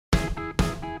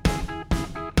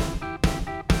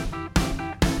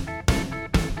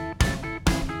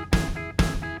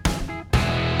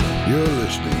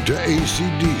listening to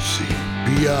AC/DC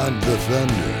Beyond the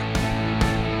Thunder,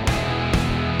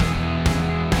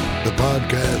 the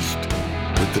podcast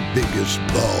with the biggest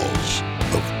balls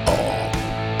of all.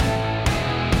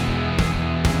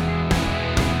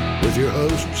 With your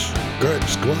hosts, Kurt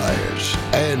Squires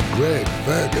and Greg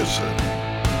Ferguson.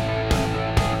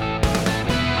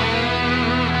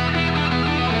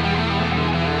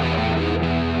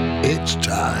 It's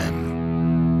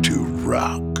time to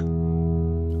rock.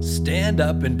 Stand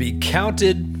up and be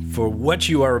counted for what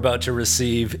you are about to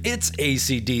receive. It's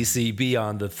AC/DC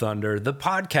Beyond the Thunder, the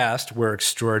podcast where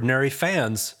extraordinary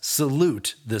fans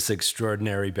salute this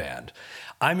extraordinary band.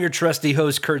 I'm your trusty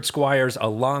host, Kurt Squires,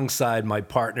 alongside my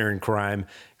partner in crime,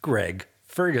 Greg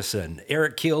Ferguson.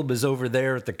 Eric Kielb is over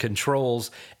there at the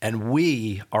controls, and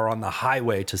we are on the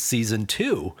highway to season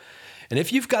 2. And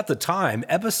if you've got the time,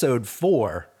 episode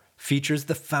 4 features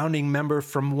the founding member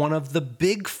from one of the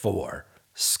big four,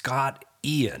 Scott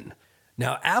Ian.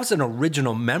 Now, as an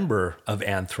original member of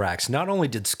Anthrax, not only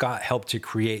did Scott help to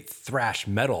create thrash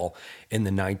metal in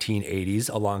the 1980s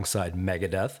alongside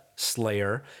Megadeth,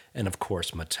 Slayer, and of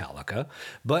course Metallica,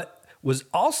 but was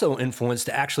also influenced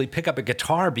to actually pick up a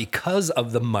guitar because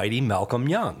of the mighty Malcolm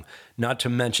Young, not to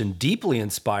mention deeply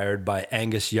inspired by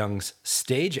Angus Young's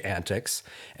stage antics,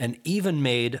 and even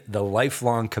made the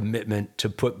lifelong commitment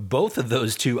to put both of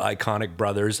those two iconic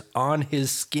brothers on his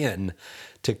skin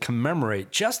to commemorate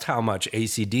just how much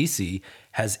AC/DC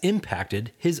has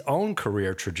impacted his own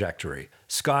career trajectory.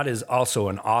 Scott is also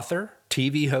an author,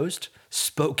 TV host,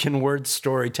 spoken word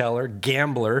storyteller,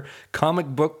 gambler, comic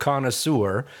book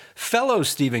connoisseur, fellow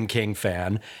Stephen King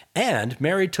fan, and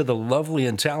married to the lovely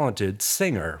and talented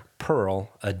singer Pearl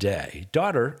Aday,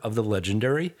 daughter of the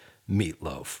legendary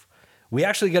Meatloaf. We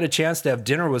actually got a chance to have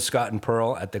dinner with Scott and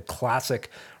Pearl at the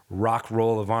classic Rock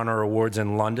Roll of Honor Awards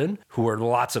in London, who were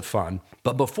lots of fun.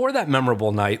 But before that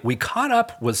memorable night, we caught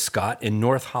up with Scott in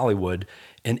North Hollywood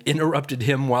and interrupted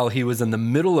him while he was in the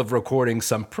middle of recording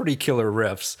some pretty killer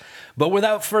riffs. But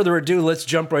without further ado, let's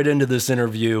jump right into this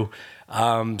interview.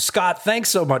 Scott, thanks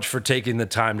so much for taking the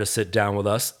time to sit down with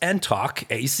us and talk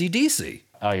AC/DC.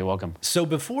 Oh, you're welcome. So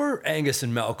before Angus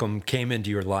and Malcolm came into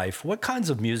your life, what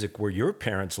kinds of music were your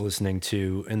parents listening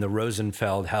to in the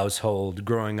Rosenfeld household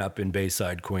growing up in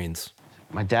Bayside, Queens?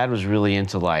 My dad was really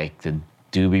into like the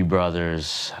Doobie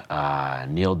Brothers,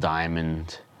 Neil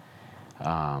Diamond,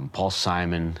 Paul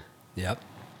Simon, Yep.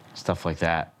 stuff like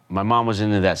that. My mom was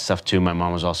into that stuff too. My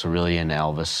mom was also really into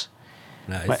Elvis.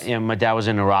 Nice. My dad was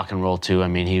into rock and roll too. I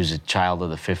mean, he was a child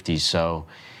of the 50s, so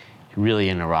really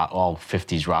into rock, all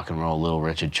 50s rock and roll, Little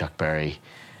Richard, Chuck Berry,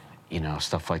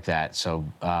 stuff like that. So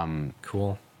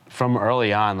Cool. from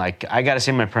early on, like, I gotta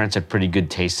say my parents had pretty good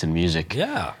taste in music.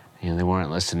 Yeah. They weren't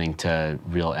listening to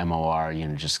real MOR,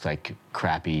 just like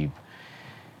crappy,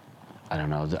 I don't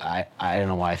know. I don't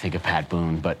know why I think of Pat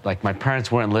Boone, but like my parents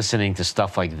weren't listening to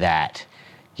stuff like that,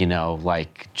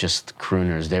 like just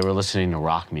crooners. They were listening to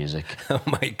rock music. Oh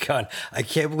my God. I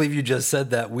can't believe you just said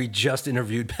that. We just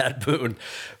interviewed Pat Boone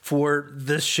for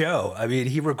this show. I mean,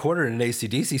 he recorded an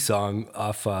AC/DC song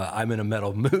off I'm in a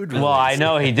Metal Mood release. Well, I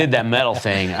know he did that metal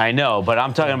thing. I know, but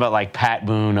I'm talking about like Pat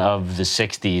Boone of the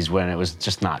 60s when it was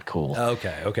just not cool.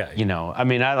 Okay. I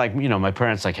mean, I like, my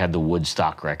parents like had the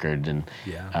Woodstock record and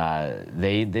Yeah.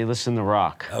 they listened to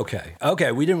rock.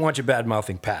 Okay. We didn't want you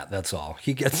bad-mouthing Pat, that's all.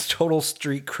 He gets total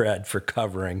street cred for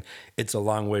covering It's a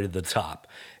Long Way to the Top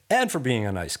and for being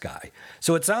a nice guy.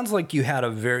 So it sounds like you had a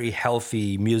very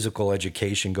healthy musical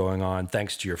education going on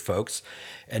thanks to your folks.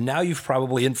 And now you've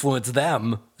probably influenced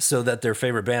them so that their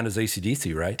favorite band is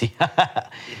AC/DC, right?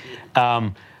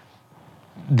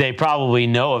 They probably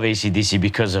know of AC/DC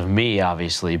because of me,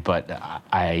 obviously, but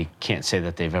I can't say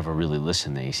that they've ever really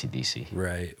listened to AC/DC.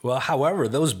 Right. Well, however,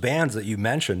 those bands that you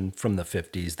mentioned from the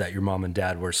 50s that your mom and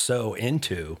dad were so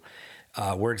into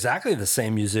were exactly the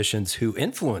same musicians who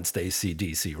influenced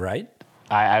AC/DC, right?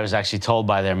 I was actually told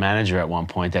by their manager at one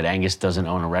point that Angus doesn't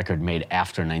own a record made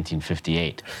after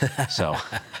 1958. So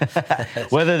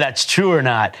whether that's true or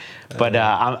not, but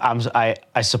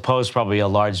I suppose probably a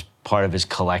large part of his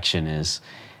collection is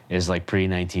like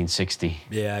pre-1960.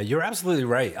 Yeah, you're absolutely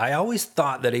right. I always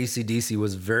thought that AC/DC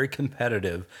was very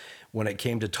competitive when it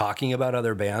came to talking about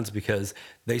other bands because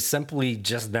they simply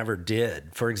just never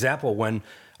did. For example, when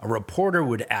a reporter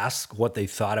would ask what they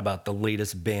thought about the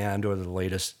latest band or the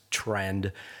latest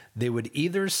trend, they would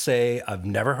either say, I've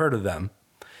never heard of them,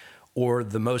 or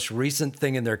the most recent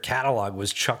thing in their catalog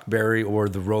was Chuck Berry or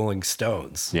the Rolling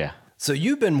Stones. Yeah. So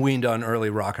you've been weaned on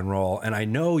early rock and roll, and I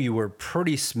know you were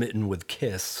pretty smitten with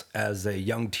Kiss as a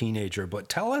young teenager, but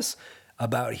tell us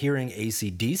about hearing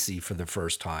AC/DC for the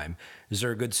first time. Is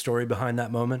there a good story behind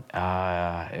that moment?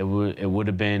 It would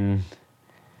have been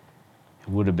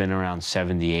around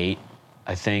 78,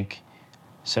 I think,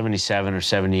 77 or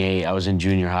 78. I was in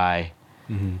junior high,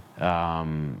 and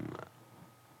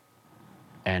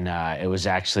it was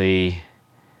actually,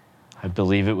 I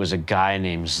believe it was a guy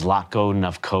named Zlatko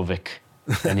Navkovic.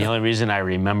 And the only reason I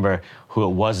remember who it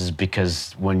was is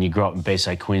because when you grow up in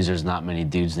Bayside, Queens, there's not many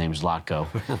dudes named Zlatko.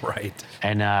 Right.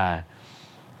 And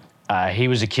he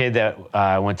was a kid that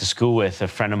I went to school with, a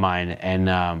friend of mine,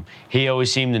 and he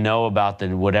always seemed to know about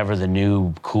whatever the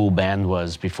new cool band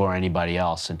was before anybody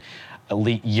else. And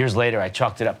years later, I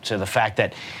chalked it up to the fact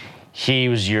that he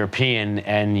was European,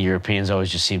 and Europeans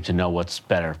always just seem to know what's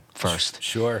better first.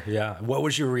 Sure, yeah. What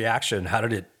was your reaction? How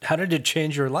did it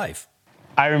change your life?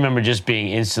 I remember just being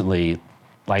instantly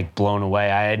like blown away.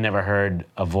 I had never heard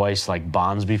a voice like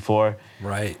Bon's before.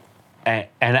 Right. And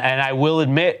I will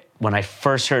admit, when I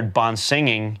first heard Bon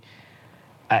singing,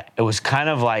 it was kind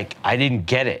of like I didn't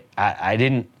get it.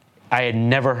 I had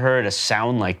never heard a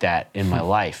sound like that in my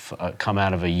life come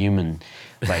out of a human,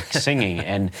 like singing,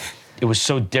 and it was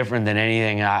so different than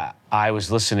anything I was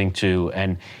listening to.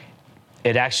 And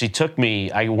it actually took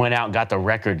me. I went out and got the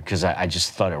record because I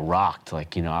just thought it rocked.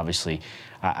 Like, you know, obviously,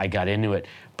 I got into it,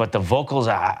 but the vocals,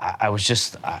 I was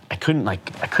just I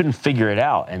couldn't figure it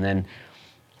out. And then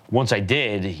once I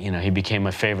did, you know, he became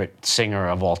my favorite singer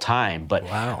of all time. But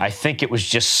wow. I think it was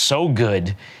just so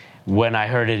good when I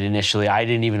heard it initially. I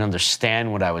didn't even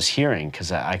understand what I was hearing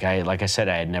because, like I said,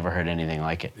 I had never heard anything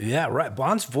like it. Yeah, right.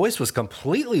 Bon's voice was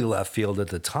completely left field at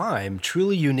the time,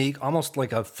 truly unique, almost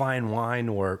like a fine wine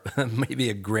or maybe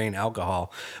a grain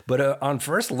alcohol. But on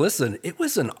first listen, it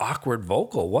was an awkward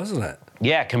vocal, wasn't it?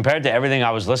 Yeah, compared to everything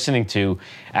I was listening to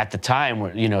at the time,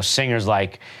 where, you know, singers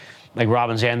like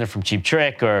Robin Zander from Cheap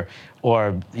Trick or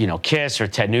you know, Kiss or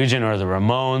Ted Nugent or the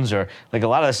Ramones, or like a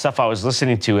lot of the stuff I was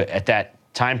listening to at that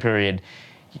time period,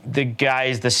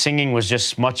 the singing was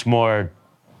just much more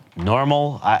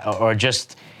normal, or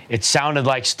just, it sounded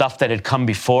like stuff that had come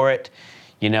before it,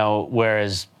 you know,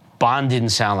 whereas Bon didn't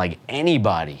sound like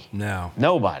anybody. No.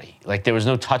 Nobody. Like, there was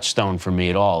no touchstone for me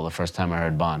at all the first time I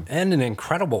heard Bon. And an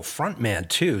incredible frontman,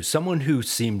 too. Someone who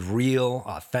seemed real,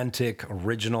 authentic,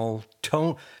 original,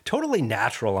 totally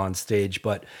natural on stage,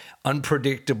 but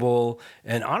unpredictable.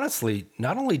 And honestly,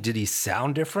 not only did he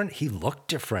sound different, he looked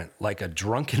different, like a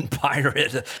drunken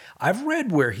pirate. I've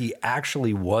read where he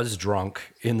actually was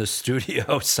drunk in the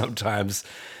studio sometimes,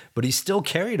 but he still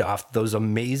carried off those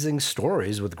amazing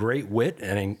stories with great wit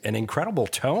and an incredible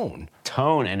tone.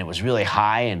 And it was really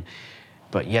high,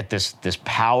 but yet this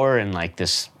power and like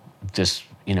this,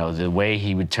 you know, the way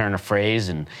he would turn a phrase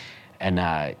and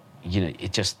you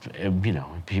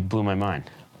know, he blew my mind.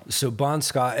 So Bon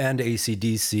Scott and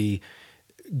AC/DC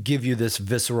give you this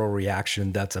visceral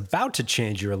reaction that's about to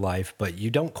change your life, but you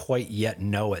don't quite yet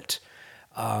know it.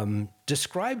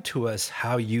 Describe to us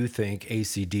how you think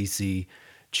AC/DC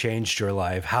changed your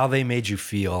life, how they made you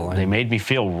feel. They made me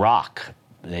feel rock.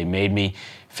 They made me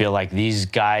feel like these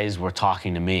guys were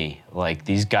talking to me. Like,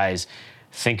 these guys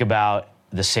think about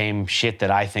the same shit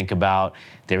that I think about.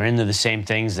 They're into the same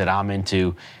things that I'm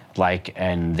into, like,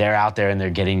 and they're out there and they're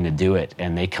getting to do it.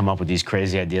 And they come up with these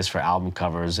crazy ideas for album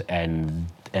covers, and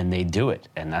they do it.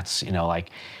 And that's, you know, like,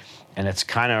 and it's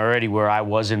kind of already where I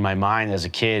was in my mind as a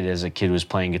kid. As a kid who was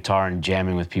playing guitar and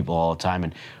jamming with people all the time,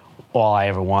 and all I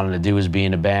ever wanted to do was be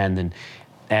in a band.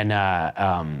 And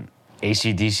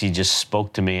AC/DC just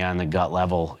spoke to me on the gut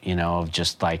level, you know, of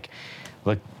just like,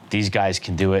 look, these guys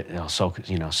can do it, so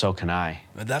can I.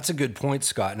 That's a good point,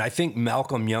 Scott. And I think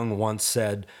Malcolm Young once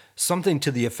said something to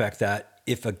the effect that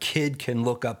if a kid can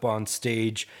look up on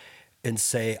stage and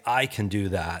say, I can do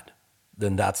that,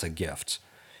 then that's a gift.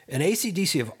 And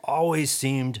AC/DC have always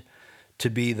seemed to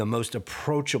be the most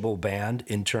approachable band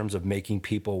in terms of making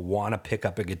people want to pick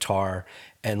up a guitar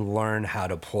and learn how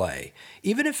to play.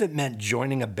 Even if it meant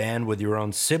joining a band with your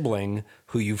own sibling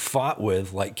who you fought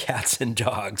with like cats and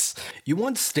dogs. You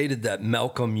once stated that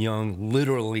Malcolm Young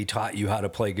literally taught you how to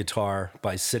play guitar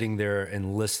by sitting there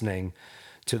and listening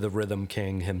to the Rhythm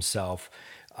King himself.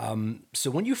 So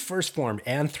when you first formed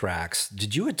Anthrax,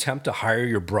 did you attempt to hire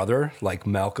your brother like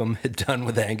Malcolm had done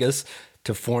with Angus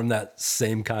to form that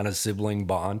same kind of sibling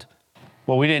bond?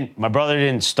 Well, we didn't. My brother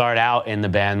didn't start out in the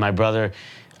band. My brother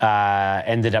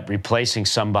ended up replacing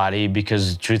somebody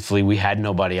because, truthfully, we had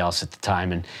nobody else at the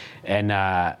time,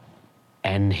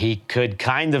 and he could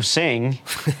kind of sing,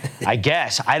 I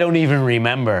guess. I don't even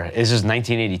remember. This is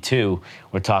 1982.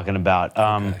 We're talking about.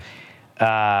 Okay.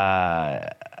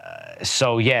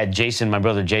 So yeah, Jason, my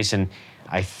brother Jason,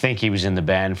 I think he was in the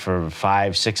band for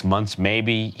 5-6 months,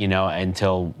 maybe,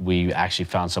 until we actually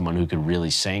found someone who could really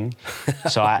sing.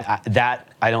 So I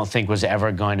don't think was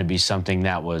ever going to be something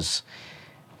that was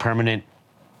permanent.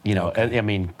 Okay. I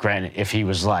mean, granted, if he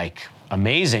was like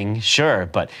amazing, sure,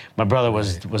 but my brother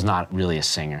was not really a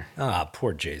singer. Ah,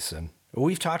 poor Jason.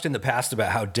 We've talked in the past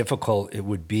about how difficult it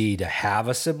would be to have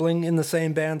a sibling in the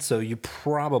same band, so you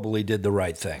probably did the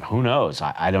right thing. Who knows?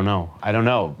 I don't know. I don't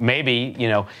know. Maybe,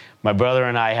 my brother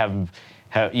and I have,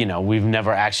 we've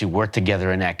never actually worked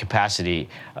together in that capacity.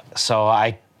 So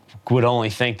I would only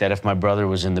think that if my brother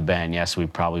was in the band, yes, we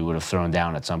probably would have thrown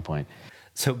down at some point.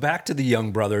 So back to the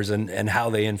Young Brothers and how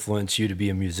they influenced you to be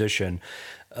a musician,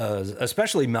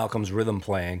 especially Malcolm's rhythm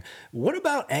playing. What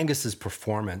about Angus's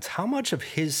performance? How much of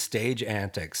his stage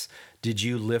antics did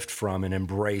you lift from and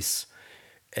embrace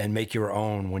and make your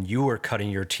own when you were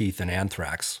cutting your teeth in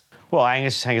Anthrax? Well,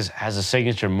 Angus has a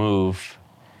signature move,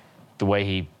 the way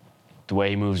he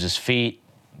moves his feet,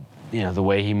 the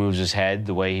way he moves his head,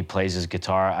 the way he plays his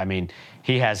guitar. I mean,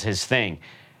 he has his thing.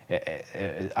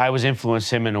 I was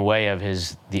influenced him in a way of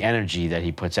the energy that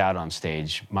he puts out on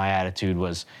stage. My attitude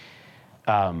was,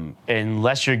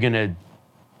 unless you're gonna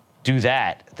do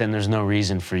that, then there's no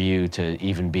reason for you to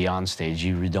even be on stage.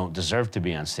 You don't deserve to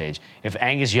be on stage. If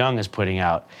Angus Young is putting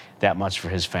out that much for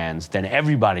his fans, then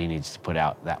everybody needs to put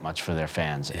out that much for their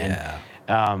fans. Yeah.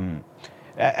 And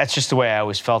that's just the way I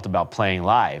always felt about playing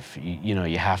live.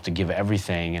 You have to give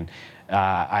everything. And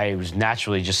I was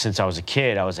naturally, just since I was a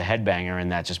kid, I was a headbanger,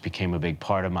 and that just became a big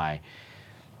part of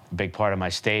my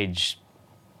stage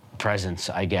presence,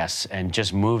 I guess, and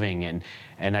just moving,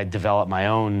 and I developed my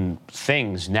own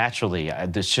things naturally.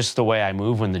 It's just the way I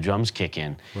move when the drums kick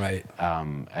in. Right.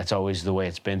 That's always the way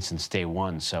it's been since day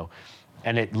one. So,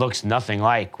 and it looks nothing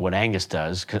like what Angus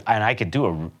does, and I could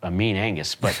do a mean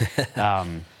Angus, but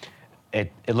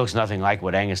it looks nothing like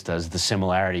what Angus does. The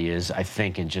similarity is, I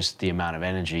think, in just the amount of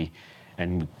energy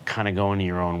and kind of going to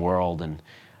your own world, and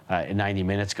 90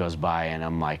 minutes goes by, and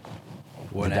I'm like,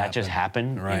 did that just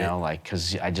happen? Right.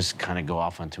 Because I just kind of go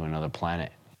off onto another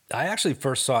planet. I actually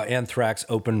first saw Anthrax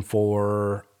open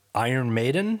for Iron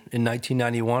Maiden in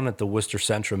 1991 at the Worcester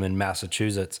Centrum in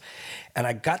Massachusetts. And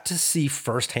I got to see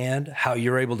firsthand how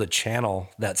you're able to channel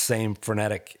that same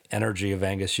frenetic energy of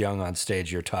Angus Young on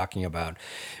stage you're talking about,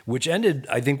 which ended,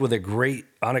 I think, with a great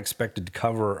unexpected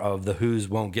cover of The Who's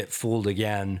Won't Get Fooled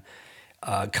Again.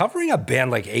 Covering a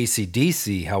band like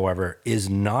AC/DC, however, is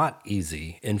not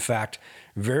easy. In fact,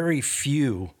 very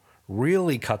few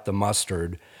really cut the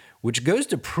mustard, which goes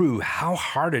to prove how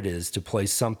hard it is to play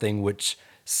something which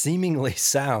seemingly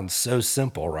sounds so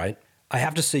simple, right? I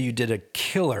have to say you did a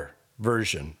killer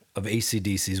version of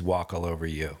AC/DC's Walk All Over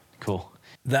You. Cool.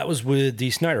 That was with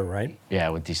Dee Snider, right? Yeah,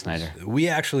 with Dee Snider. We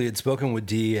actually had spoken with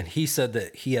Dee, and he said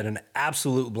that he had an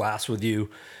absolute blast with you,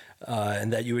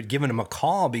 and that you had given him a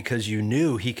call because you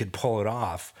knew he could pull it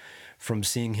off from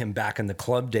seeing him back in the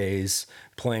club days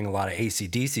playing a lot of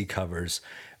AC/DC covers.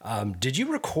 Did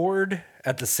you record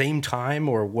at the same time,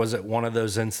 or was it one of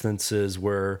those instances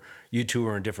where you two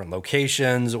were in different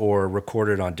locations or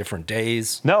recorded on different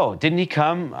days? No, didn't he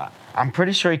come? I'm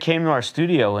pretty sure he came to our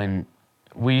studio, and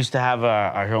we used to have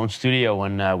our own studio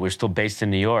when we were still based in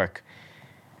New York.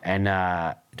 And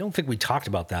I don't think we talked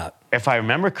about that. if I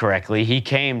remember correctly, he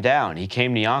came down. He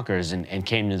came to Yonkers and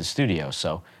came to the studio.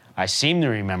 So I seem to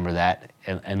remember that,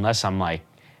 unless I'm like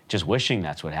just wishing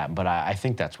that's what happened. But I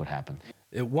think that's what happened.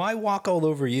 Why Walk All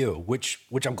Over You, which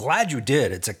I'm glad you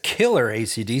did. It's a killer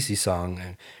AC/DC song,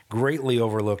 and greatly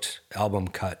overlooked album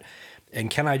cut. And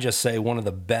can I just say, one of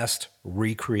the best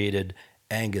recreated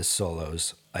Angus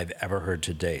solos I've ever heard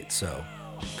to date. So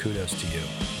kudos to you.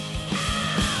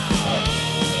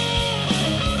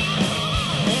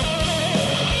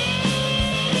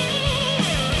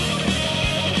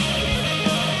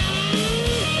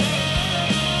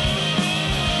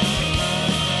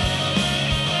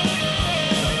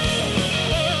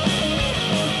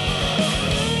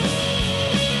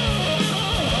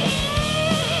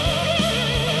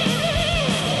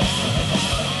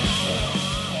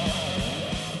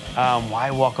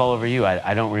 Why Walk All Over You?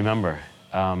 I don't remember.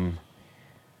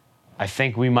 I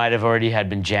think we might have already had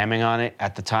been jamming on it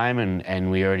at the time,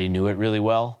 and we already knew it really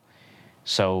well.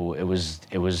 So it was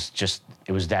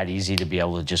that easy to be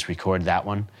able to just record that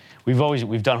one.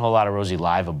 We've done a whole lot of Rosie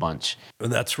Live a bunch.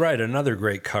 That's right, another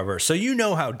great cover. So you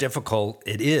know how difficult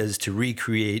it is to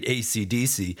recreate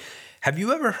AC/DC. Have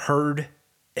you ever heard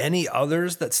any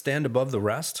others that stand above the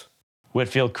rest?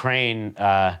 Whitfield Crane,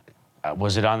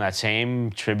 was it on that same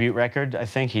tribute record? I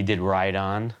think he did Ride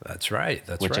On. That's right.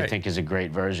 Which I think is a great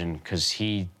version because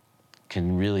he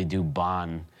can really do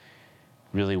Bon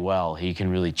really well. He can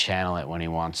really channel it when he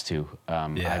wants to.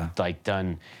 I've like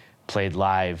played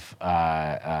live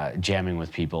jamming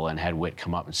with people and had Whit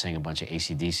come up and sing a bunch of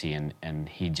AC/DC, and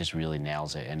he just really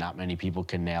nails it. And not many people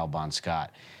can nail Bon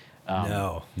Scott.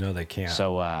 No, they can't.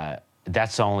 So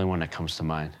that's the only one that comes to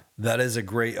mind. That is a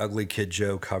great Ugly Kid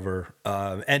Joe cover.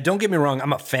 And don't get me wrong,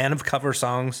 I'm a fan of cover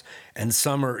songs, and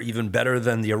some are even better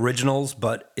than the originals,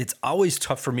 but it's always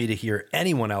tough for me to hear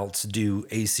anyone else do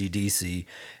AC/DC,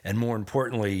 and more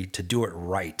importantly, to do it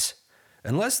right,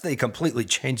 unless they completely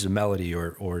change the melody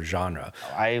or genre.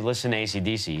 I listen to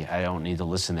AC/DC. I don't need to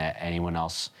listen to anyone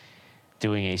else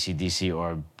doing AC/DC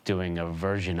or doing a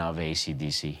version of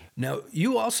AC/DC. Now,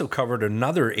 you also covered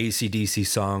another AC/DC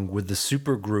song with the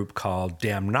supergroup called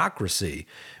Damnocracy,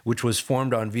 which was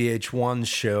formed on VH1's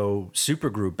show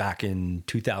Supergroup back in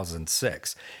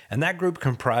 2006. And that group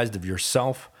comprised of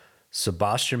yourself,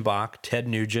 Sebastian Bach, Ted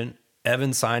Nugent,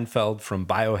 Evan Seinfeld from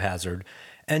Biohazard,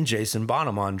 and Jason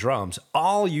Bonham on drums.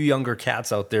 All you younger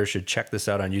cats out there should check this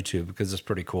out on YouTube because it's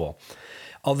pretty cool.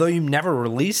 Although you never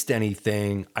released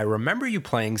anything, I remember you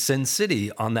playing Sin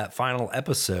City on that final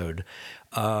episode.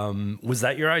 Was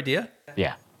that your idea?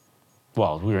 Yeah.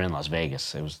 Well, we were in Las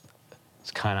Vegas. It's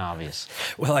kind of obvious.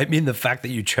 Well, I mean the fact that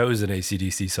you chose an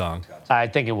AC/DC song. I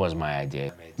think it was my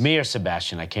idea. Me or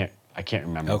Sebastian, I can't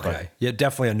remember. Okay. Yeah,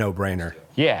 definitely a no-brainer.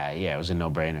 Yeah, it was a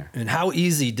no-brainer. And how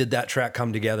easy did that track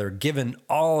come together, given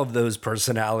all of those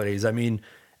personalities? I mean,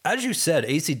 as you said,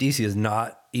 AC/DC is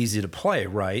not easy to play,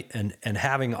 right? And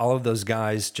having all of those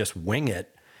guys just wing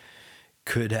it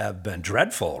could have been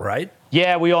dreadful, right?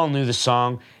 Yeah, we all knew the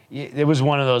song. It was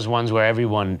one of those ones where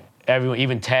everyone,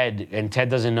 even Ted, and Ted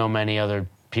doesn't know many other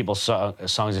people's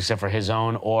songs except for his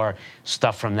own or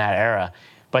stuff from that era.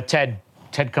 But Ted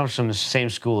comes from the same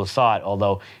school of thought,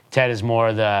 although Ted is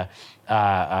more the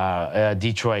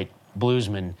Detroit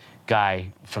bluesman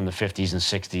guy from the 50s and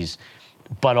 60s.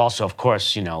 But also, of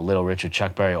course, Little Richard,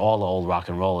 Chuck Berry, all the old rock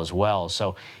and roll as well.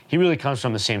 So he really comes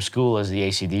from the same school as the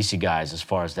AC/DC guys as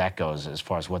far as that goes, as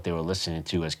far as what they were listening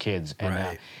to as kids. And,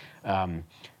 right.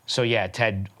 So, yeah,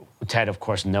 Ted, of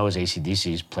course, knows AC/DC.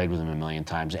 He's played with him a million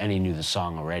times, and he knew the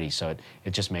song already. So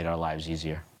it just made our lives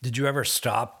easier. Did you ever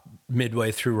stop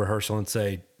midway through rehearsal and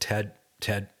say, Ted,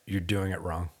 you're doing it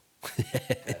wrong?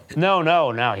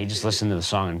 No. He just listened to the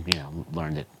song and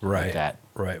learned it like that.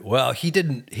 Right. Well, he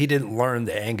didn't learn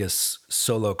the Angus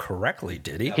solo correctly,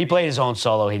 did he? He played his own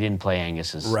solo. He didn't play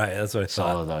Angus's. Right. That's what I thought.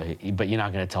 Solo though. But you're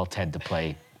not going to tell Ted to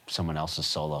play someone else's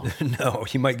solo. No,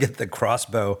 he might get the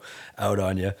crossbow out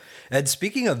on you. And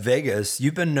speaking of Vegas,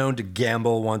 you've been known to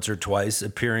gamble once or twice,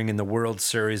 appearing in the World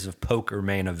Series of Poker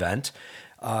main event.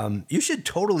 You should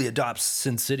totally adopt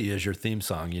Sin City as your theme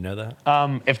song. You know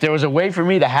that? If there was a way for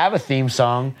me to have a theme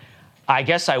song, I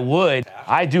guess I would.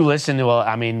 I do listen to,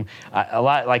 a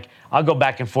lot. Like, I'll go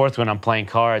back and forth when I'm playing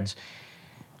cards.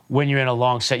 When you're in a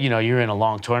long set, you're in a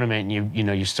long tournament, and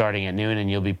you're starting at noon, and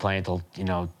you'll be playing till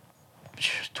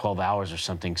 12 hours or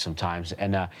something sometimes.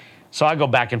 And so I go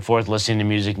back and forth listening to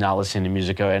music, not listening to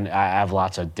music, and I have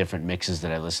lots of different mixes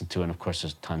that I listen to, and of course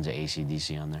there's tons of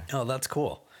AC/DC on there. Oh, that's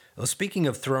cool. Well, speaking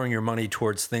of throwing your money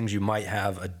towards things you might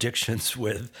have addictions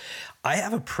with, I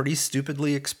have a pretty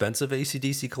stupidly expensive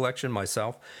AC/DC collection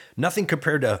myself. Nothing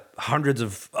compared to hundreds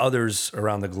of others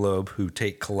around the globe who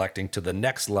take collecting to the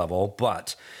next level.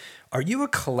 But are you a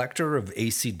collector of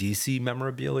AC/DC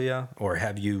memorabilia, or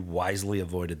have you wisely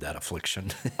avoided that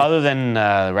affliction? Other than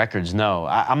records, no.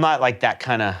 I'm not like that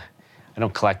kind of. I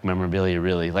don't collect memorabilia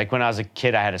really. Like when I was a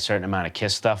kid, I had a certain amount of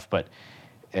Kiss stuff, but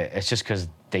it's just because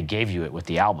they gave you it with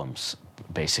the albums,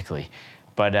 basically.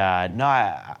 But no,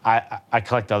 I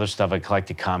collect other stuff. I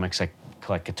collected comics. I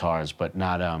collect guitars, but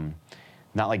not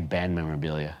like band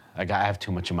memorabilia. I have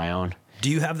too much of my own. Do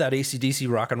you have that AC/DC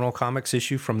Rock and Roll Comics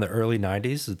issue from the early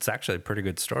 90s? It's actually a pretty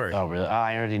good story. Oh, really?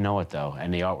 I already know it, though,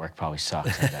 and the artwork probably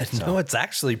sucks. I bet, so. No, it's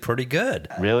actually pretty good.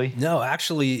 Really? No,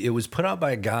 actually, it was put out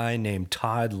by a guy named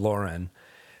Todd Loren,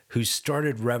 who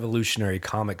started Revolutionary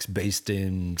Comics based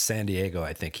in San Diego,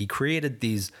 I think. He created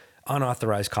these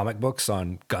unauthorized comic books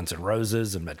on Guns N'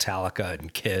 Roses and Metallica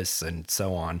and Kiss and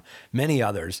so on, many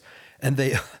others. And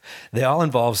they all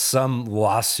involve some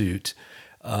lawsuit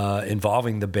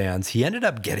involving the bands. He ended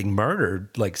up getting murdered,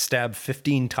 like stabbed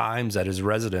 15 times at his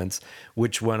residence,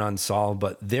 which went unsolved.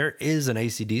 But there is an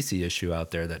AC/DC issue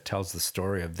out there that tells the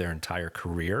story of their entire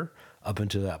career up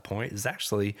until that point. Is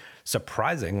actually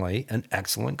surprisingly an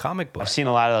excellent comic book. I've seen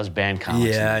a lot of those band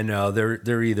comics. Yeah, I know.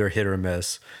 They're either hit or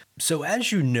miss. So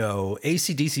as you know,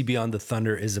 AC/DC Beyond the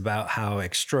Thunder is about how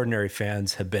extraordinary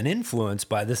fans have been influenced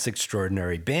by this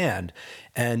extraordinary band.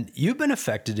 And you've been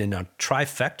affected in a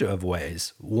trifecta of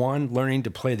ways. One, learning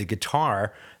to play the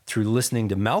guitar through listening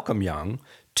to Malcolm Young.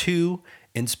 2,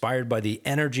 inspired by the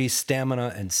energy,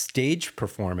 stamina, and stage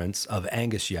performance of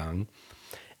Angus Young.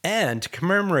 And to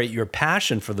commemorate your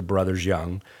passion for the brothers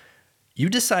Young, you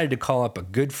decided to call up a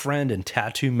good friend and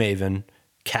tattoo maven,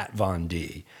 Kat Von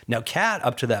D. Now, Kat,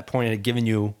 up to that point, had given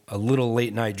you a little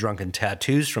late-night drunken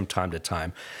tattoos from time to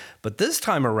time. But this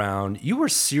time around, you were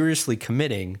seriously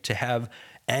committing to have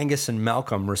Angus and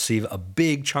Malcolm receive a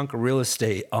big chunk of real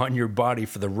estate on your body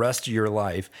for the rest of your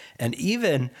life, and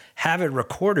even have it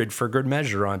recorded for good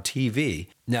measure on TV.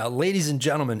 Now, ladies and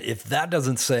gentlemen, if that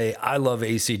doesn't say I love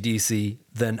AC/DC,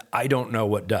 then I don't know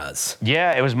what does.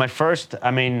 Yeah, it was my first.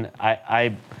 I mean,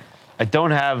 I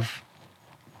don't have.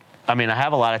 I mean, I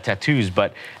have a lot of tattoos,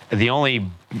 but the only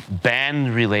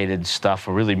band-related stuff,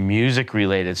 or really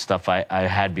music-related stuff I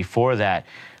had before that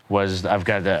was I've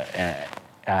got the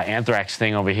Anthrax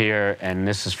thing over here, and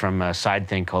this is from a side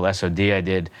thing called SOD I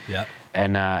did. Yep.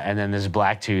 And then this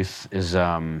Blacktooth is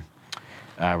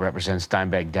represents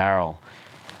Dimebag Darrell.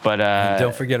 But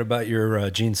don't forget about your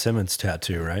Gene Simmons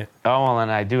tattoo, right? Oh, well,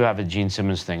 and I do have a Gene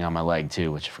Simmons thing on my leg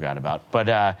too, which I forgot about. But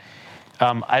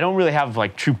I don't really have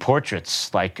like true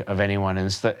portraits like of anyone. And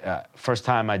it's the first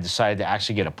time I decided to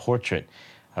actually get a portrait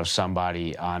of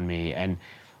somebody on me. And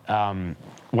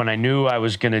when I knew I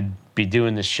was going to be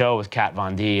doing this show with Kat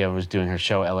Von D, I was doing her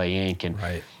show LA Inc. And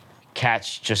Right.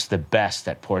 Kat's just the best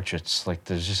at portraits. Like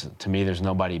there's just, to me, there's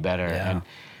nobody better. Yeah.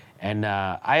 And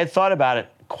I had thought about it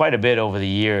quite a bit over the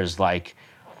years, like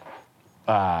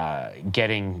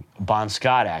getting Bon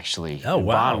Scott, actually. Oh,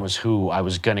 wow. Bon was who I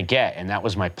was going to get, and that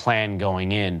was my plan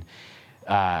going in.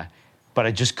 But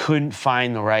I just couldn't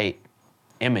find the right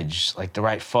image, like the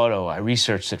right photo. I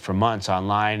researched it for months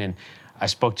online, and I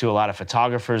spoke to a lot of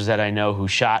photographers that I know who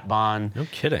shot Bon. No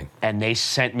kidding. And they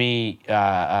sent me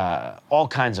all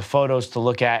kinds of photos to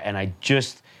look at, and I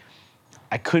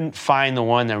couldn't find the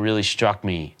one that really struck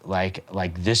me. Like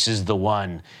this is the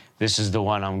one. This is the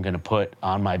one I'm gonna put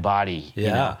on my body. Yeah,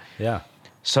 you know? yeah.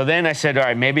 So then I said, all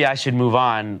right, maybe I should move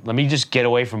on. Let me just get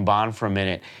away from Bon for a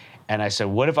minute. And I said,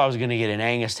 what if I was gonna get an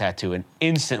Angus tattoo? And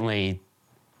instantly,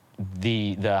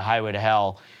 the Highway to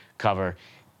Hell cover,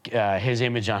 his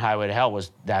image on Highway to Hell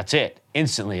that's it.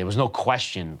 Instantly, it was no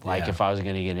question. Like if I was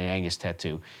gonna get an Angus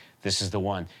tattoo, this is the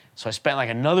one. So I spent like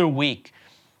another week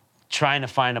trying to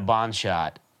find a Bon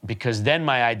shot, because then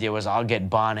my idea was I'll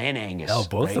get Bon and Angus. Oh,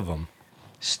 both right? of them.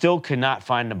 Still could not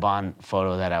find a Bon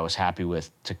photo that I was happy with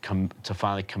to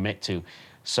finally commit to.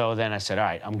 So then I said, all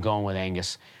right, I'm going with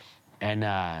Angus. And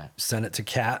Send it to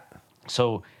Kat.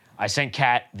 so I sent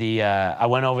Kat I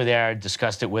went over there,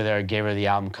 discussed it with her, gave her the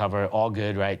album cover, all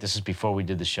good, right? This is before we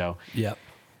did the show. Yep.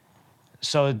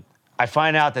 So I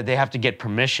find out that they have to get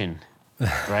permission,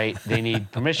 right? They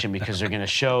need permission because they're going to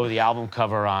show the album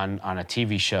cover on a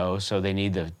TV show. So they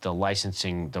need the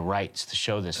licensing, the rights to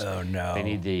show this. Oh, no. They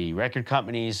need the record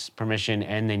company's permission,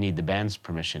 and they need the band's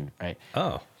permission, right?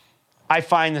 Oh. I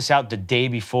find this out the day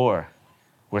before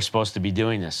we're supposed to be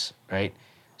doing this, right?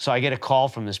 So I get a call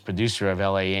from this producer of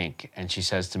LA Inc., and she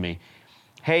says to me,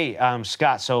 hey,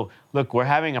 Scott, so look, we're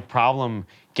having a problem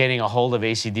getting a hold of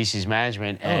AC/DC's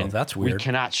management, and that's we weird.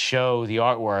 cannot show the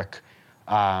artwork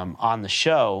on the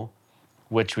show,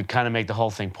 which would kind of make the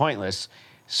whole thing pointless.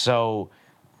 So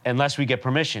unless we get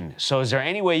permission. So is there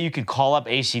any way you could call up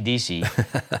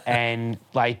AC/DC and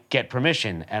like get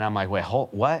permission? And I'm like, wait,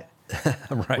 what?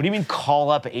 Right. What do you mean call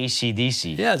up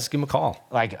AC/DC? Yeah, just give him a call.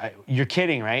 Like, you're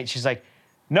kidding, right? She's like,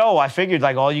 no, I figured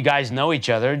like all you guys know each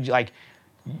other. Like,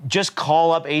 just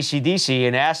call up AC/DC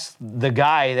and ask the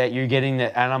guy that you're getting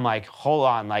the, and I'm like, hold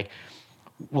on, like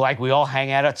we all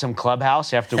hang out at some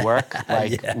clubhouse after work.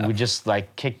 Like Yeah. we just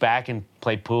like kick back and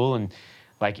play pool and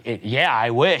like, yeah,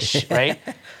 I wish, right?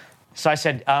 So I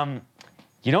said,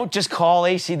 you don't just call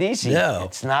AC/DC. No.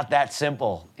 It's not that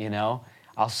simple, you know?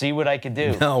 I'll see what I could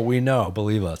do. No, we know.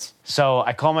 Believe us. So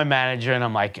I call my manager and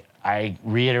I'm like, I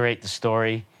reiterate the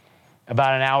story.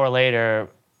 About an hour later,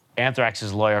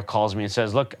 Anthrax's lawyer calls me and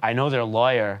says, look, I know their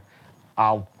lawyer.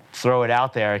 I'll throw it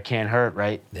out there. It can't hurt,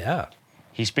 right? Yeah.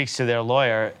 He speaks to their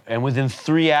lawyer, and within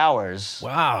 3 hours,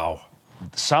 Wow.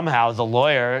 somehow the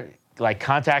lawyer like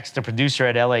contacts the producer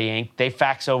at LA Inc. They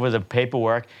fax over the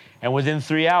paperwork, and within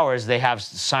 3 hours, they have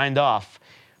signed off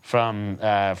from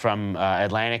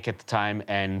Atlantic at the time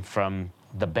and from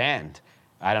the band.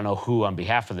 I don't know who on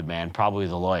behalf of the band, probably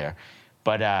the lawyer,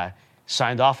 but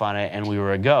signed off on it, and we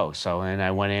were a go. So then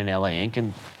I went in LA Inc.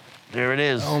 and there it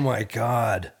is. Oh my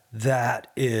God. That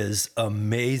is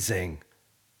amazing.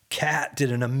 Kat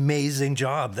did an amazing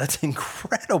job. That's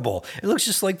incredible. It looks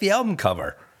just like the album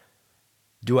cover.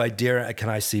 Do I dare? Can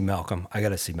I see Malcolm? I got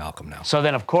to see Malcolm now. So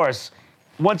then, of course,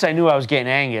 once I knew I was getting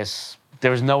Angus,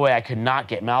 there was no way I could not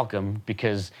get Malcolm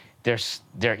because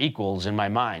they're equals in my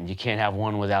mind. You can't have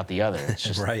one without the other. It's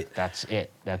just Right. That's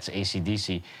it. That's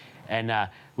AC/DC. And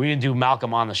we didn't do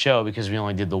Malcolm on the show because we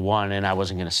only did the one, and I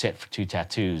wasn't going to sit for 2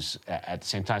 tattoos at the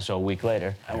same time. So a week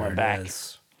later, I There went it back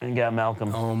is. and got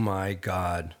Malcolm. Oh my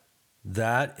God.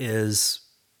 That is,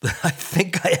 I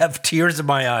think I have tears in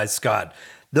my eyes, Scott.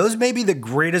 Those may be the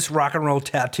greatest rock and roll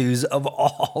tattoos of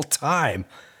all time.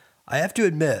 I have to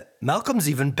admit, Malcolm's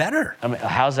even better. I mean,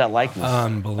 how's that likeness?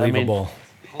 Unbelievable.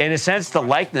 I mean, in a sense, the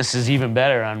likeness is even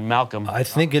better on Malcolm. I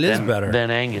think it is better. Than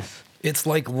Angus. It's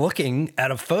like looking at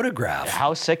a photograph.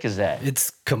 How sick is that? It's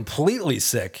completely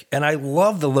sick. And I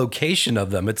love the location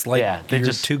of them. It's like Yeah, they you're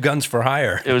just- 2 guns for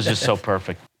hire. It was just so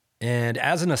perfect. And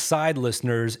as an aside,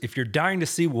 listeners, if you're dying to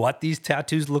see what these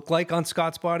tattoos look like on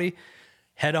Scott's body,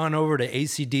 head on over to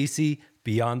AC/DC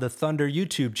Beyond the Thunder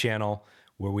YouTube channel,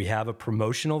 where we have a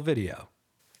promotional video.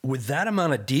 With that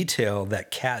amount of detail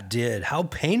that Kat did, how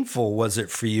painful was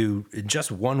it for you in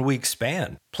just 1 week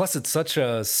span? Plus, it's such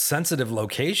a sensitive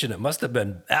location. It must have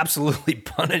been absolutely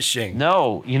punishing.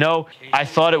 No, I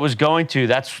thought it was going to.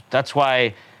 That's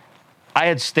why I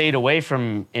had stayed away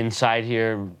from inside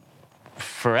here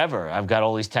forever. I've got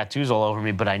all these tattoos all over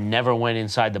me, but I never went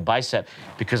inside the bicep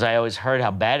because I always heard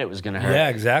how bad it was going to hurt. Yeah,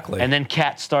 exactly. And then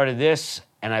Kat started this,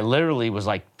 and I literally was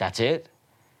like, "That's it?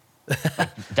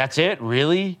 That's it?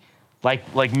 Really?"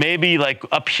 Like maybe like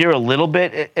up here a little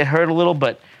bit, it hurt a little,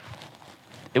 but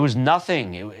it was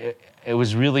nothing. It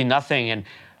was really nothing, and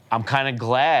I'm kind of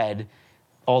glad.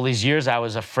 All these years I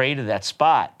was afraid of that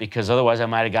spot because otherwise I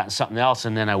might have gotten something else,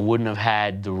 and then I wouldn't have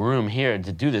had the room here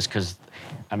to do this. Because,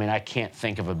 I mean, I can't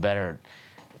think of a better,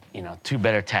 2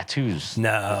 better tattoos.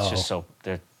 No. It's just so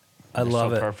I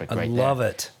love so it. perfect I right love there.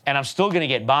 it. And I'm still gonna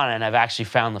get Bon, and I've actually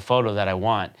found the photo that I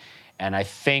want. And I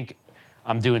think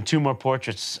I'm doing 2 more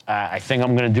portraits. I think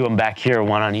I'm gonna do them back here,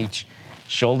 one on each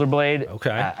shoulder blade.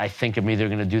 Okay. I think I'm either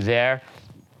gonna do there.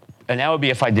 And that would be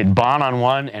if I did Bon on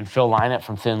one and Phil Lynott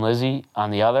from Thin Lizzy on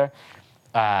the other.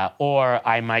 Or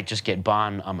I might just get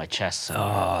Bon on my chest somewhere.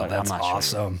 Oh, but that's I'm not sure.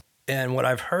 awesome. And what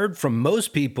I've heard from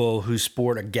most people who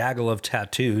sport a gaggle of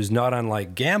tattoos, not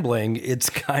unlike gambling, it's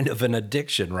kind of an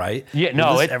addiction, right? Yeah, no,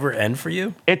 Will this it- ever end for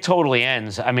you? It totally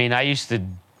ends. I mean, I used to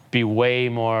be way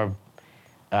more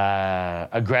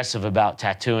aggressive about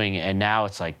tattooing, and now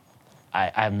it's like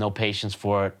I have no patience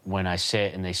for it when I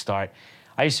sit and they start.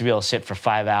 I used to be able to sit for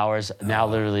 5 hours. Now,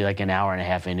 literally, like an hour and a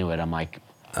half into it, I'm like,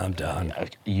 I'm done.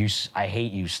 I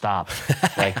hate you. Stop.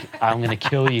 Like, I'm gonna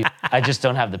kill you. I just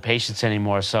don't have the patience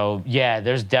anymore. So yeah,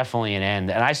 there's definitely an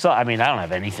end. And I don't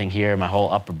have anything here. My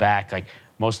whole upper back, like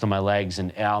most of my legs,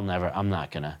 and I'm not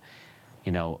gonna,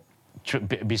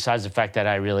 besides the fact that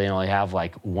I really only have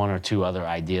like 1 or 2 other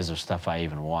ideas of stuff I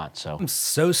even want. So I'm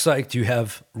so psyched you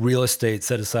have real estate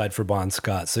set aside for Bon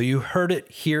Scott. So you heard it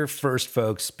here first,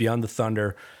 folks. Beyond the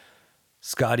Thunder,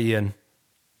 Scott Ian,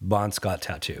 Bon Scott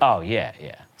tattoo. oh yeah.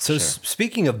 So sure.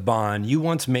 speaking of Bon, you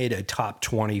once made a top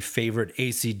 20 favorite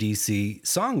AC/DC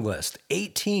song list.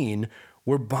 18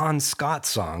 were Bon Scott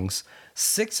songs.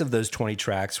 6 of those 20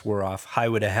 tracks were off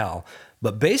Highway to Hell.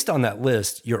 But based on that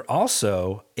list, you're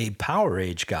also a Power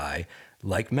Age guy,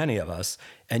 like many of us,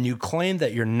 and you claim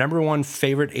that your number 1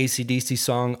 favorite AC/DC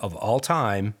song of all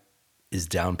time is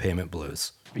Down Payment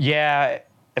Blues. Yeah,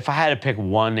 if I had to pick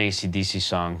one AC/DC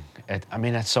song,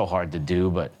 that's so hard to do,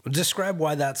 but Describe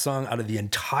why that song out of the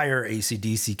entire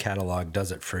AC/DC catalog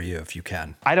does it for you, if you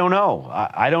can. I don't know.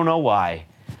 I don't know why.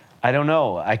 I don't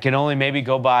know. I can only maybe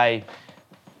go by,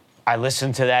 I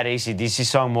listen to that AC/DC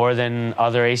song more than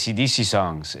other AC/DC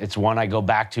songs. It's one I go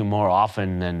back to more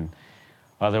often than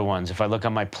other ones. If I look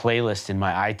on my playlist in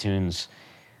my iTunes,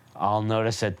 I'll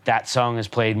notice that song is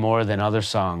played more than other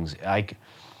songs.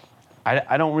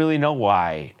 I don't really know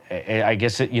why. I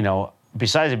guess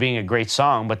besides it being a great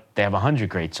song, but they have 100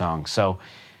 great songs. So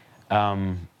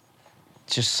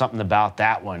just something about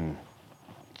that one,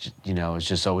 it's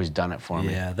just always done it for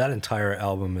me. Yeah, that entire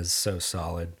album is so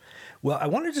solid. Well, I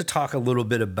wanted to talk a little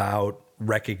bit about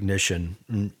recognition.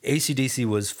 AC/DC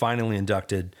was finally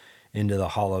inducted into the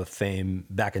Hall of Fame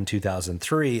back in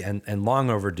 2003, and long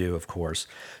overdue, of course.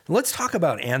 Let's talk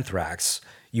about Anthrax.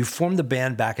 You formed the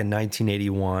band back in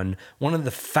 1981, one of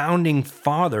the founding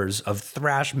fathers of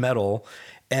thrash metal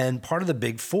and part of the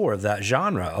big 4 of that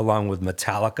genre, along with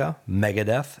Metallica,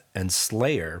 Megadeth, and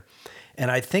Slayer. And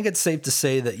I think it's safe to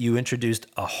say that you introduced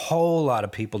a whole lot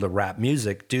of people to rap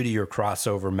music due to your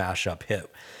crossover mashup hit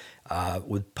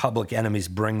with Public Enemy's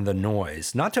Bring the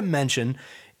Noise. Not to mention,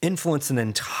 influenced an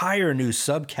entire new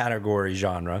subcategory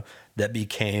genre that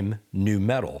became nu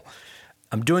metal.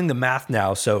 I'm doing the math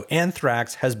now, so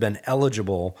Anthrax has been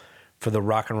eligible for the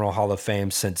Rock and Roll Hall of Fame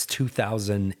since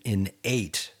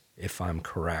 2008, if I'm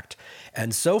correct.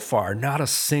 And so far, not a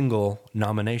single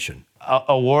nomination.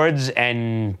 Awards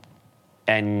and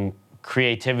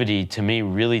creativity to me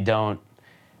really don't,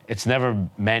 it's never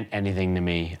meant anything to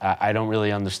me. I don't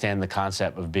really understand the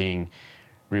concept of being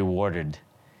rewarded.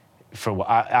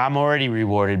 I'm already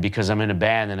rewarded because I'm in a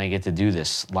band and I get to do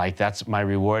this. Like, that's my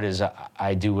reward, is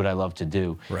I do what I love to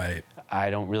do. Right. I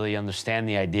don't really understand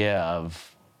the idea of,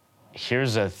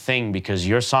 here's a thing because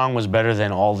your song was better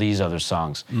than all these other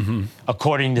songs,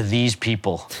 according to these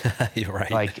people. You're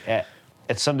right. Like,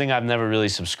 it's something I've never really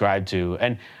subscribed to.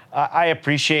 And I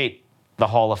appreciate the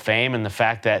Hall of Fame and the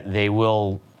fact that they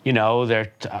will,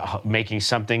 they're making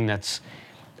something that's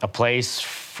a place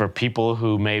for people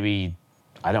who maybe,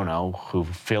 I don't know, who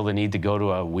feel the need to go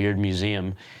to a weird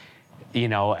museum,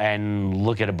 and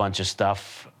look at a bunch of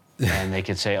stuff, and they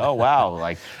could say, oh, wow,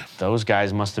 like, those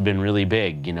guys must have been really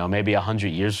big. Maybe 100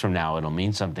 years from now it'll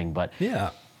mean something. But yeah,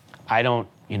 I don't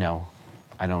know.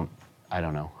 I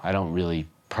don't really,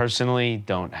 personally,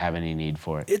 don't have any need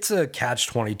for it. It's a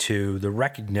catch-22. The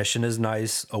recognition is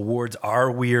nice. Awards are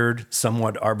weird,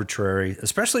 somewhat arbitrary,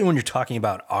 especially when you're talking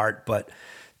about art. But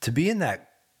to be in that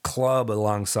club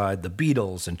alongside the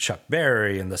Beatles and Chuck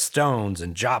Berry and the Stones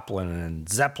and Joplin and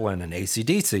Zeppelin and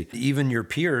AC/DC, even your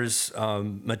peers,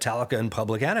 Metallica and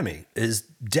Public Enemy, is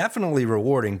definitely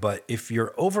rewarding. But if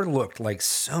you're overlooked like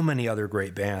so many other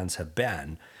great bands have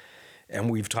been, and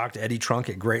we've talked to Eddie Trunk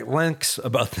at great lengths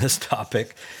about this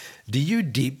topic, do you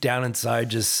deep down inside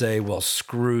just say, well,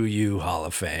 screw you, Hall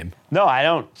of Fame? No, I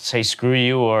don't say screw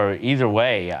you or either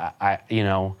way.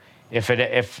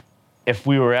 If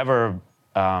we were ever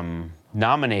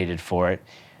nominated for it,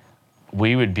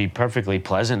 we would be perfectly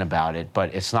pleasant about it,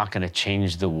 but it's not going to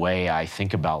change the way I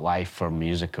think about life or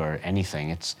music or anything.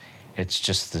 It's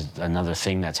just another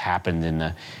thing that's happened in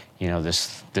the,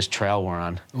 this trail we're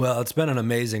on. Well, it's been an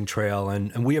amazing trail,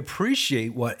 and we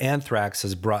appreciate what Anthrax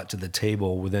has brought to the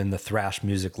table within the thrash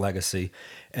music legacy,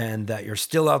 and that you're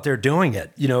still out there doing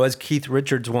it. As Keith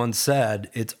Richards once said,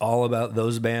 it's all about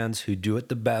those bands who do it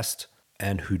the best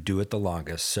and who do it the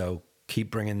longest. So keep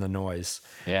bringing the noise.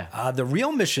 Yeah. The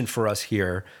real mission for us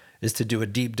here is to do a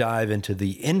deep dive into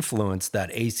the influence that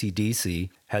AC/DC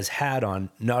has had on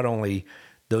not only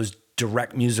those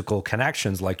direct musical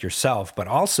connections like yourself, but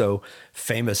also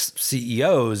famous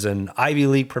CEOs and Ivy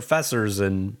League professors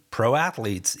and pro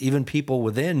athletes, even people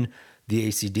within the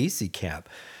AC/DC camp.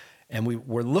 And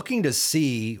we're looking to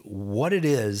see what it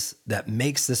is that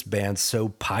makes this band so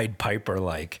Pied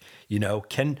Piper-like.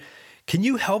 Can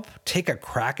you help take a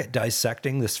crack at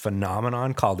dissecting this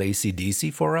phenomenon called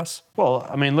AC/DC for us? Well,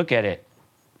 I mean, look at it.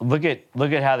 Look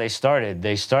at how they started.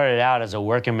 They started out as a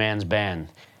working man's band.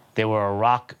 They were a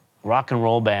rock and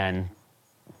roll band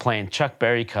playing Chuck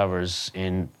Berry covers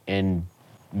in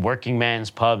working man's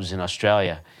pubs in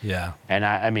Australia. Yeah. And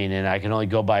I can only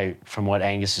go by from what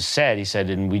Angus has said. He said,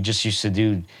 and we just used to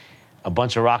do a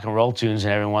bunch of rock and roll tunes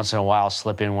and every once in a while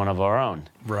slip in one of our own.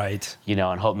 Right.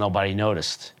 And hope nobody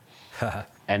noticed.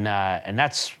 And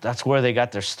that's where they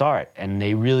got their start. And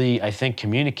they really, I think,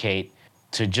 communicate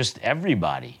to just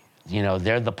everybody.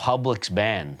 They're the public's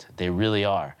band. They really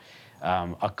are.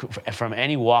 From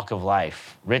any walk of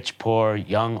life, rich, poor,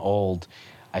 young, old,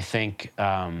 I think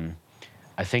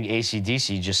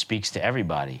AC/DC just speaks to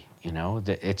everybody.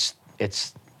 It's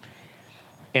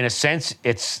in a sense,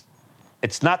 it's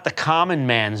not the common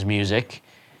man's music,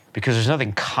 because there's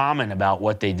nothing common about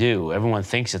what they do. Everyone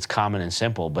thinks it's common and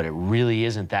simple, but it really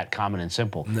isn't that common and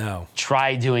simple. No.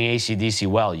 Try doing AC/DC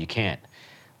well, you can't.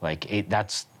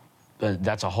 That's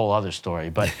a whole other story.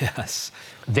 But yes,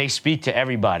 they speak to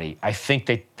everybody. I think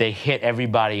they hit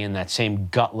everybody in that same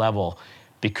gut level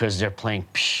because they're playing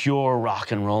pure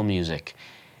rock and roll music.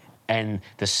 And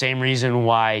the same reason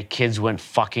why kids went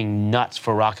fucking nuts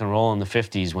for rock and roll in the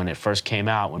 50s when it first came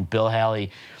out, when Bill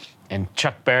Haley and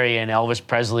Chuck Berry and Elvis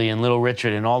Presley and Little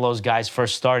Richard and all those guys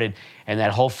first started, and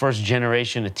that whole first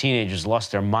generation of teenagers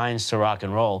lost their minds to rock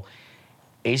and roll.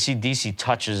 AC/DC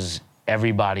touches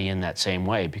everybody in that same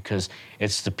way because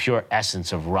it's the pure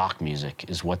essence of rock music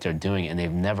is what they're doing, and they've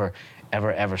never,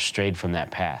 ever, ever strayed from that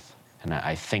path. And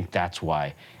I think that's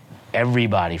why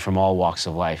everybody from all walks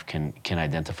of life can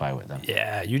identify with them.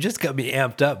 Yeah, you just got me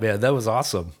amped up, man. That was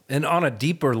awesome. And on a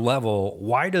deeper level,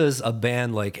 why does a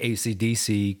band like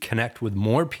AC/DC connect with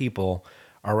more people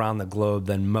around the globe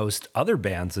than most other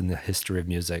bands in the history of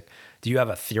music? Do you have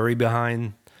a theory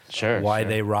behind why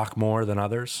they rock more than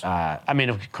others?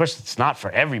 Of course, it's not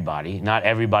for everybody. Not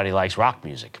everybody likes rock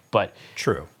music. But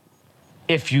true.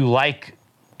 If you like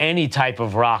any type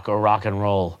of rock or rock and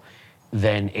roll,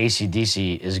 then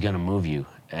AC/DC is going to move you.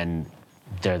 and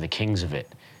they're the kings of it.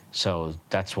 So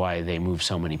that's why they move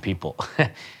so many people.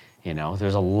 You know,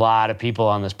 there's a lot of people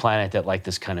on this planet that like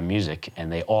this kind of music,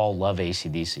 and they all love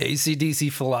AC/DC.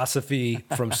 AC/DC philosophy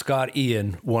from Scott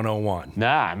Ian 101.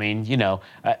 Nah, I mean, you know,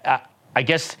 I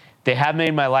guess they have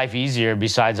made my life easier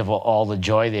besides of all the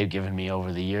joy they've given me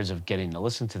over the years of getting to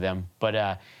listen to them.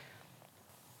 But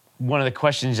one of the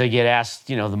questions I get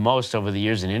asked, you know, the most over the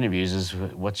years in interviews is,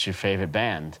 what's your favorite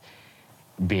band?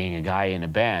 Being a guy in a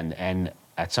band. And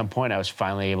at some point, I was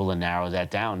finally able to narrow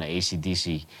that down to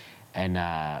AC/DC. And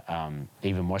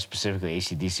even more specifically,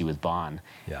 AC/DC with Bon.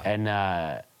 Yeah.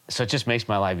 And so it just makes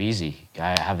my life easy.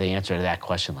 I have the answer to that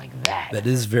question like that. That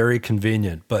is very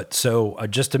convenient. But so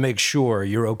just to make sure,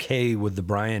 you're okay with the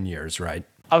Brian years, right?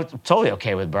 I'm totally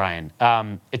okay with Brian.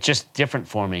 It's just different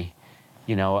for me.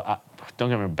 You know, don't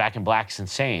get me wrong, Back in Black's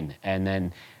insane. And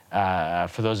then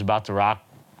For Those About to Rock,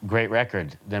 great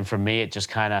record. Then for me, it just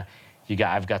kind of,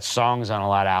 I've got songs on a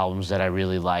lot of albums that I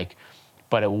really like,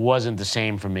 but it wasn't the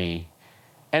same for me.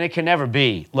 And it can never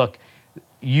be. Look,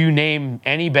 you name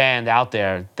any band out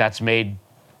there that's made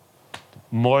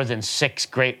more than 6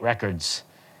 great records,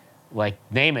 like,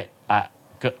 name it.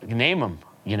 Name them,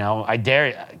 you know. I dare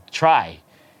you, try.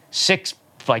 6,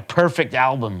 like, perfect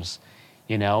albums,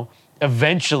 you know.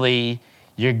 Eventually,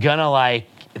 you're gonna,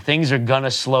 things are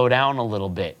gonna slow down a little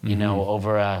bit, you know,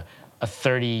 over a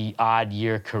 30-odd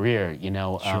year career, you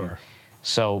know. Sure.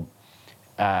 So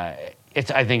I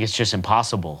think it's just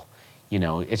impossible, you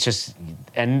know. It's just,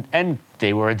 and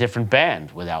they were a different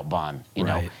band without Bon, you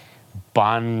know.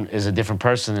 Bon is a different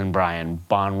person than Brian.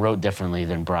 Bon wrote differently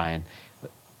than Brian.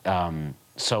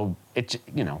 So it's,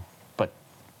 you know, but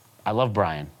I love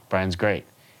Brian. Brian's great.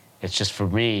 It's just, for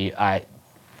me,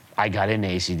 I got into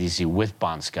AC/DC with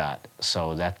Bon Scott,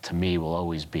 so that to me will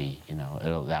always be, you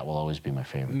know, that will always be my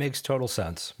favorite. Makes total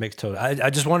sense. I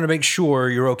just wanted to make sure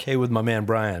you're okay with my man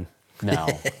Brian. No,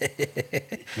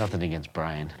 nothing against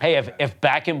Brian. Hey, if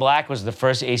Back in Black was the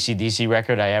first AC/DC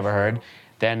record I ever heard,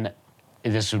 then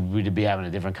we'd be having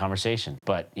a different conversation.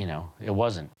 But, you know, it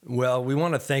wasn't. Well, we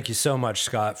want to thank you so much,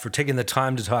 Scott, for taking the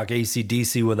time to talk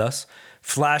AC/DC with us,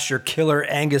 flash your killer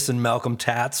Angus and Malcolm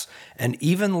tats, and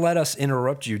even let us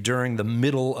interrupt you during the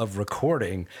middle of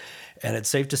recording. And it's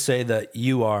safe to say that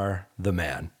you are the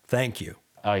man. Thank you.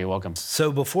 Oh, you're welcome.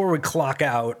 So before we clock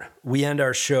out, we end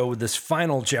our show with this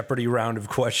final Jeopardy round of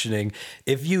questioning.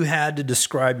 If you had to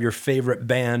describe your favorite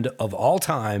band of all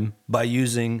time by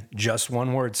using just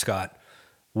one word, Scott,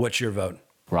 what's your vote?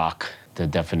 Rock, the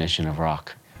definition of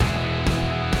rock.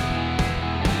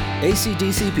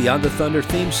 AC/DC Beyond the Thunder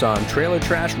theme song, Trailer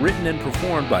Trash, written and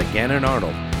performed by Gannon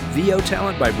Arnold. VO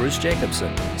talent by Bruce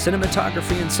Jacobson.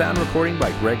 Cinematography and sound recording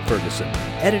by Greg Ferguson.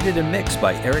 Edited and mixed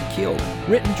by Eric Kiel.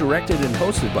 Written, directed, and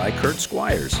hosted by Kurt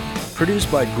Squires.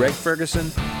 Produced by Greg Ferguson,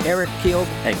 Eric Kiel,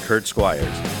 and Kurt Squires.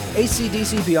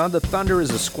 AC/DC Beyond the Thunder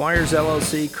is a Squires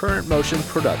LLC current motion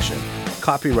production.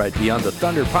 Copyright Beyond the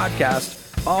Thunder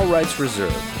podcast. All rights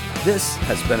reserved. This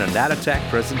has been a Nat Attack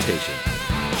presentation.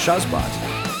 Shazbot.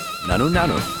 Nanu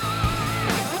Nanu.